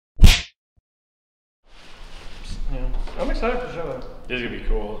I'm excited for the show. This is gonna be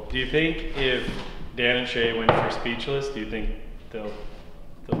cool. Do you think if Dan and Shay went for Speechless, do you think they'll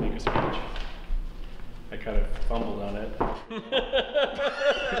make a speech? I kind of fumbled on it.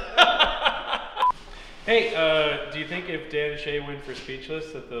 Hey, do you think if Dan and Shay went for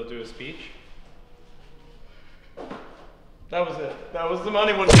Speechless that they'll do a speech? That was it. That was the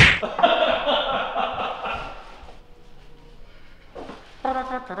money one.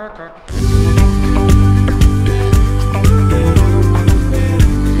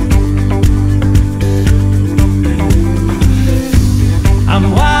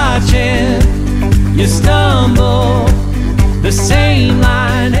 I'm watching you stumble the same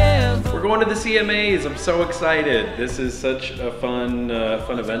line ever. We're going to the CMAs. I'm so excited. This is such a fun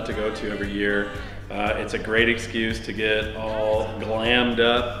event to go to every year. It's a great excuse to get all glammed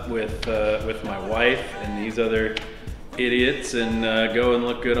up with my wife and these other idiots and go and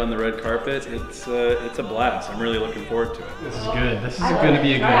look good on the red carpet. It's a blast. I'm really looking forward to it. This is good. This is going to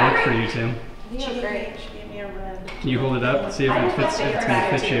be a good look for you, Tim. You look great. She gave me a red. Can you hold it up? See if it fits. If it's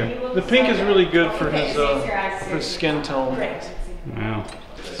going to fit you. The pink is really good for his skin tone. Wow.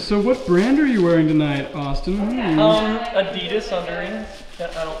 So what brand are you wearing tonight, Austin? Adidas undering,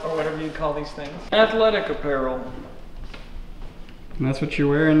 or whatever you call these things. Athletic apparel. And that's what you're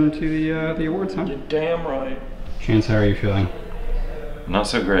wearing to the awards, huh? You're damn right. Chance, how are you feeling? Not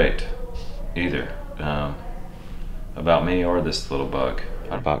so great, either. About me or this little bug.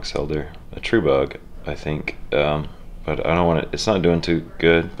 A box elder, a true bug, I think. But I don't want it. It's not doing too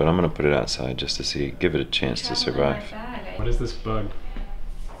good. But I'm gonna put it outside just to see, give it a chance to survive. What is this bug?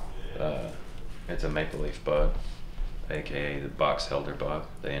 It's a maple leaf bug, aka the box elder bug.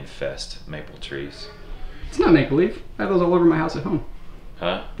 They infest maple trees. It's not maple leaf. I have those all over my house at home.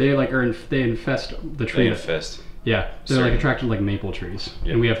 Huh? They they infest the tree. They infest. Yeah, they're like attracted to like maple trees,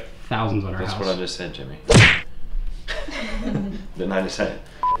 Yep. and we have thousands on our That's house. what I just said, Jimmy. Didn't I just say it?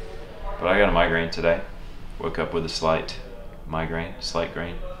 But I got a migraine today. Woke up with a slight migraine, slight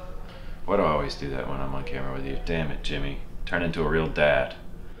grain. Why do I always do that when I'm on camera with you? Damn it, Jimmy. Turn into a real dad.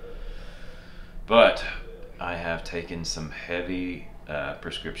 But I have taken some heavy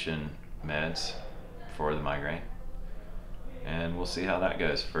prescription meds for the migraine. And we'll see how that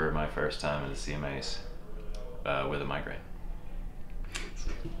goes for my first time at the CMAs with a migraine.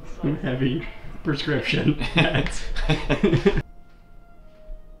 Some heavy prescription meds.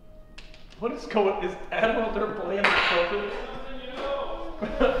 What is going? Is Adam out there playing the trumpet?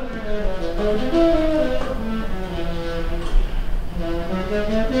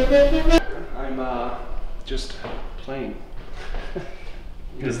 I'm just playing.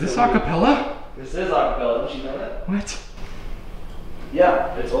 Is this a cappella? This is acapella, didn't you know that? What?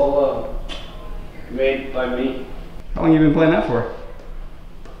 Yeah, it's all made by me. How long have you been playing that for?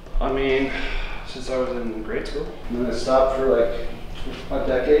 I mean, since I was in grade school. And then I stopped for like a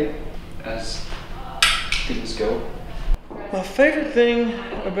decade, as things go. My favorite thing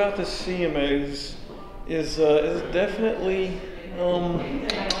about the CMAs is definitely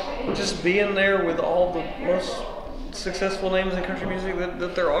just being there with all the most successful names in country music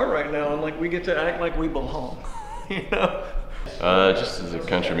that there are right now, and like we get to act like we belong, you know. Just as a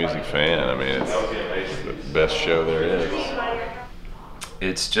country music fan, I mean, it's the best show there is.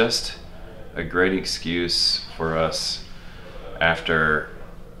 It's just a great excuse for us after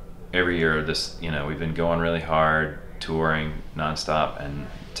every year of this, you know, we've been going really hard, touring nonstop, and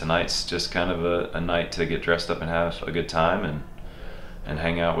tonight's just kind of a night to get dressed up and have a good time and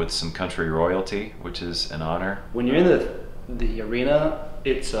hang out with some country royalty, which is an honor. When you're in the arena,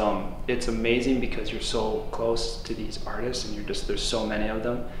 it's amazing because you're so close to these artists and there's so many of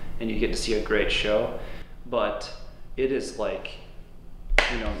them and you get to see a great show. But it is like,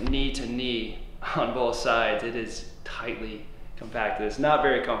 you know, knee to knee on both sides. It is tightly compacted. It's not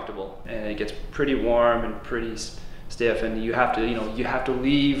very comfortable, and it gets pretty warm and pretty stiff, and you have to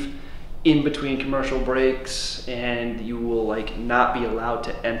leave in between commercial breaks, and you will like not be allowed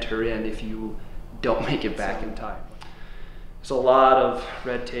to enter in if you don't make it back in time. There's a lot of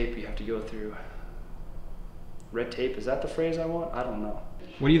red tape you have to go through. Red tape, is that the phrase I want? I don't know.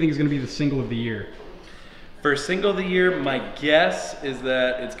 What do you think is going to be the single of the year? For single of the year, my guess is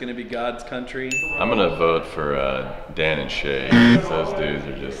that it's going to be God's Country. I'm gonna vote for Dan and Shay. Those dudes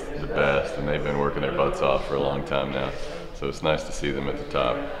are just the best, and they've been working their butts off for a long time now. So it's nice to see them at the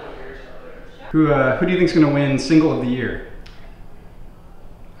top. Who do you think is going to win single of the year?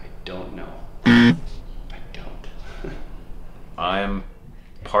 I don't know. I don't. I'm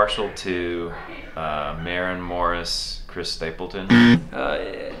partial to Maren Morris, Chris Stapleton.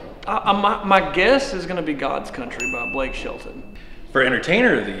 My guess is going to be God's Country by Blake Shelton. For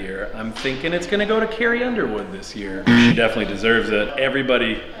Entertainer of the Year, I'm thinking it's gonna go to Carrie Underwood this year. She definitely deserves it.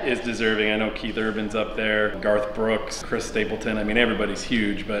 Everybody is deserving. I know Keith Urban's up there, Garth Brooks, Chris Stapleton. I mean, everybody's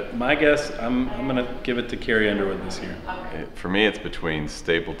huge, but my guess, I'm gonna give it to Carrie Underwood this year. For me, it's between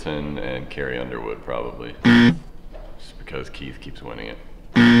Stapleton and Carrie Underwood, probably. Just because Keith keeps winning it.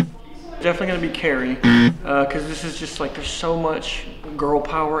 Definitely gonna be Kerry, because this is just like, there's so much girl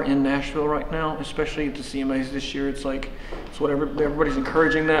power in Nashville right now, especially at the CMAs this year. It's like, it's whatever, everybody's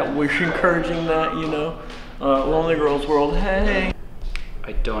encouraging that, we're encouraging that, you know. Lonely Girls World, hey.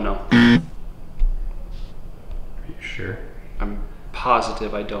 I don't know. Are you sure? I'm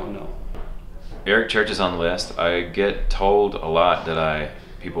positive I don't know. Eric Church is on the list. I get told a lot that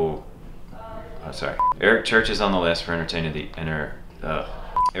Eric Church is on the list for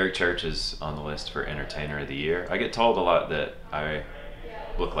Eric Church is on the list for Entertainer of the Year. I get told a lot that I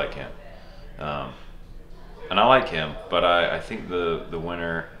look like him. And I like him, but I think the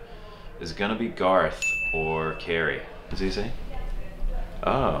winner is gonna be Garth or Carrie. What does he say?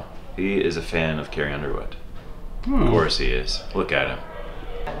 Oh, he is a fan of Carrie Underwood. Of course he is. Look at him.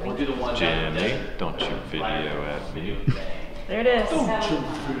 We'll do the one. Jimmy, don't you video at me. There it is.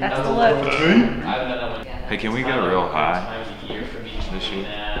 That's the look. Hey, can we go real high this year?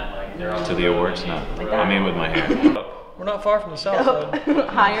 To the awards? No. I mean with my hair. We're not far from the south side.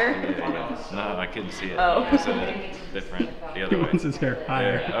 Higher. No, I couldn't see it. Oh. Is it different? The He other way. wants his hair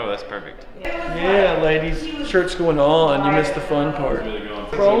higher. There. Oh, that's perfect. Yeah, ladies, shirt's going on. You missed the fun part.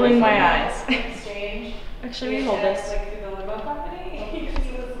 Rolling my eyes. Actually, we hold this.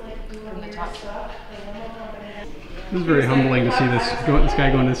 It was very humbling to see this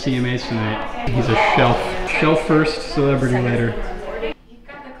guy going to the CMAs tonight. He's a shelf first, celebrity later.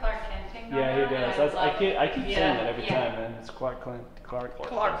 Yeah, he does. I keep saying that every time, man. It's Clark Clint. Clark Clint.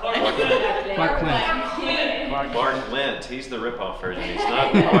 He's the ripoff version. He's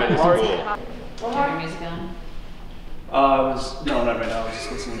not quite as cool. What are your music on? No, not right now. I was just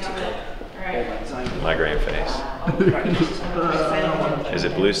listening to the Migraine Face. Is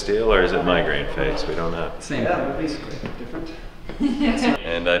it Blue Steel or is it Migraine Face? We don't know. Same thing, basically. different.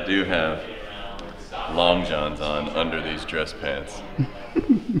 And I do have long johns on under these dress pants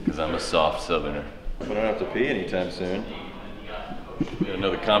because I'm a soft southerner. We don't have to pee anytime soon. Gotta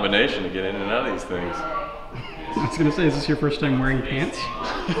know the combination to get in and out of these things. I was gonna say, is this your first time wearing pants?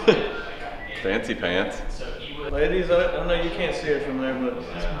 Fancy pants. Ladies, I know you can't see it from there, but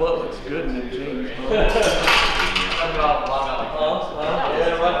his butt looks good in them jeans.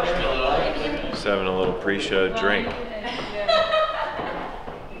 Just having a little pre-show drink.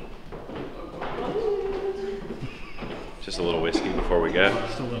 Just a little whiskey before we go.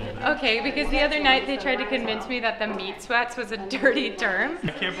 Okay, because the other night they tried to convince me that the meat sweats was a dirty term.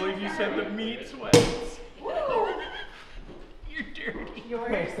 I can't believe you said the meat sweats. You're dirty.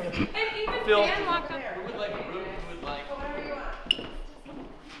 Yours. And even Phil. Dan walked up. Who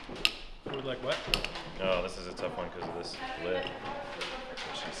would like what? Oh, this is a tough one because of this lid.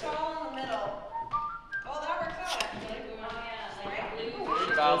 She said. All in the middle. Oh, that works out actually.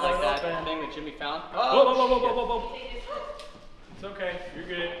 Sounds like that thing that Jimmy found. Whoa, whoa, whoa, whoa, whoa, whoa. It's okay. You're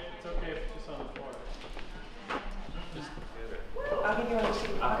good. It's okay if it's just on the floor. I'll give you one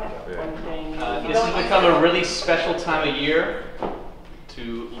too. This has become a really special time of year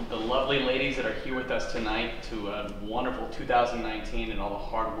to the lovely ladies that are here with us tonight, to a wonderful 2019 and all the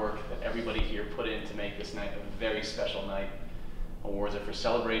hard work that everybody here put in to make this night a very special night. Awards are for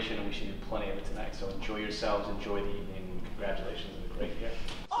celebration and we should do plenty of it tonight. So enjoy yourselves, enjoy the evening, and congratulations on a great year.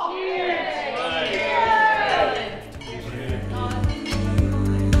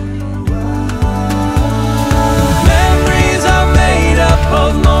 Memories are made up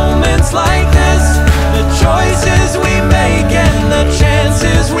of moments like this, the choices we make and the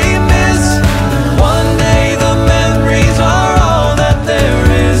chances we miss. One day the memories are all that there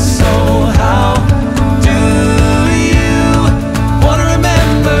is. So how do you want to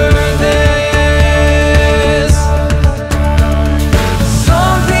remember this?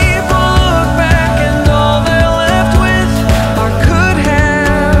 Some people look back and all they're left with are could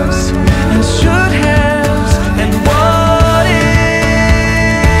haves and should haves and what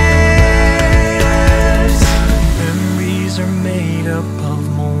ifs. Memories are made up of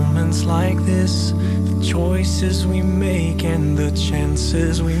moments like this, the choices we make and the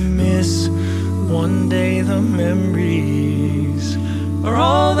chances we miss. One day the memories are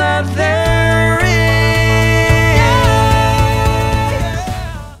all that there is.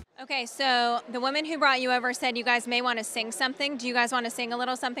 Okay, so the woman who brought you over said you guys may want to sing something. Do you guys want to sing a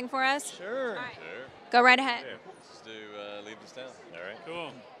little something for us? Sure. All right. Go right ahead. Let's do Leave This Town. All right.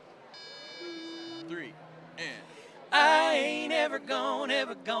 Cool. 3 and I ain't ever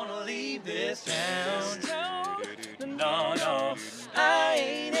gonna leave this town. No, no, I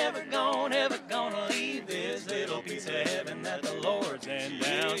ain't ever gonna leave this little piece of heaven that the Lord sent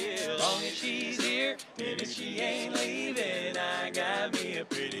down. As long as she's here, and if she ain't leaving, I got me a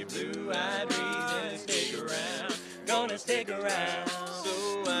pretty blue-eyed reason to stick around. Gonna stick around.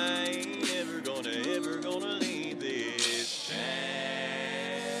 So I ain't ever gonna leave this town.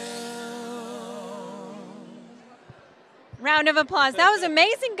 Round of applause. That was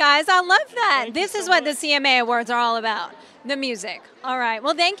amazing, guys. I love that. This is what the CMA Awards are all about. The music. All right.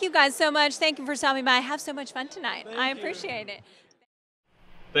 Well, thank you guys so much. Thank you for stopping by. Have so much fun tonight. I appreciate it.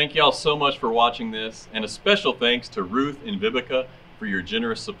 Thank y'all so much for watching this, and a special thanks to Ruth and Vibeke for your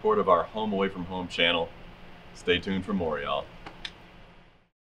generous support of our Home Away from Home channel. Stay tuned for more, y'all.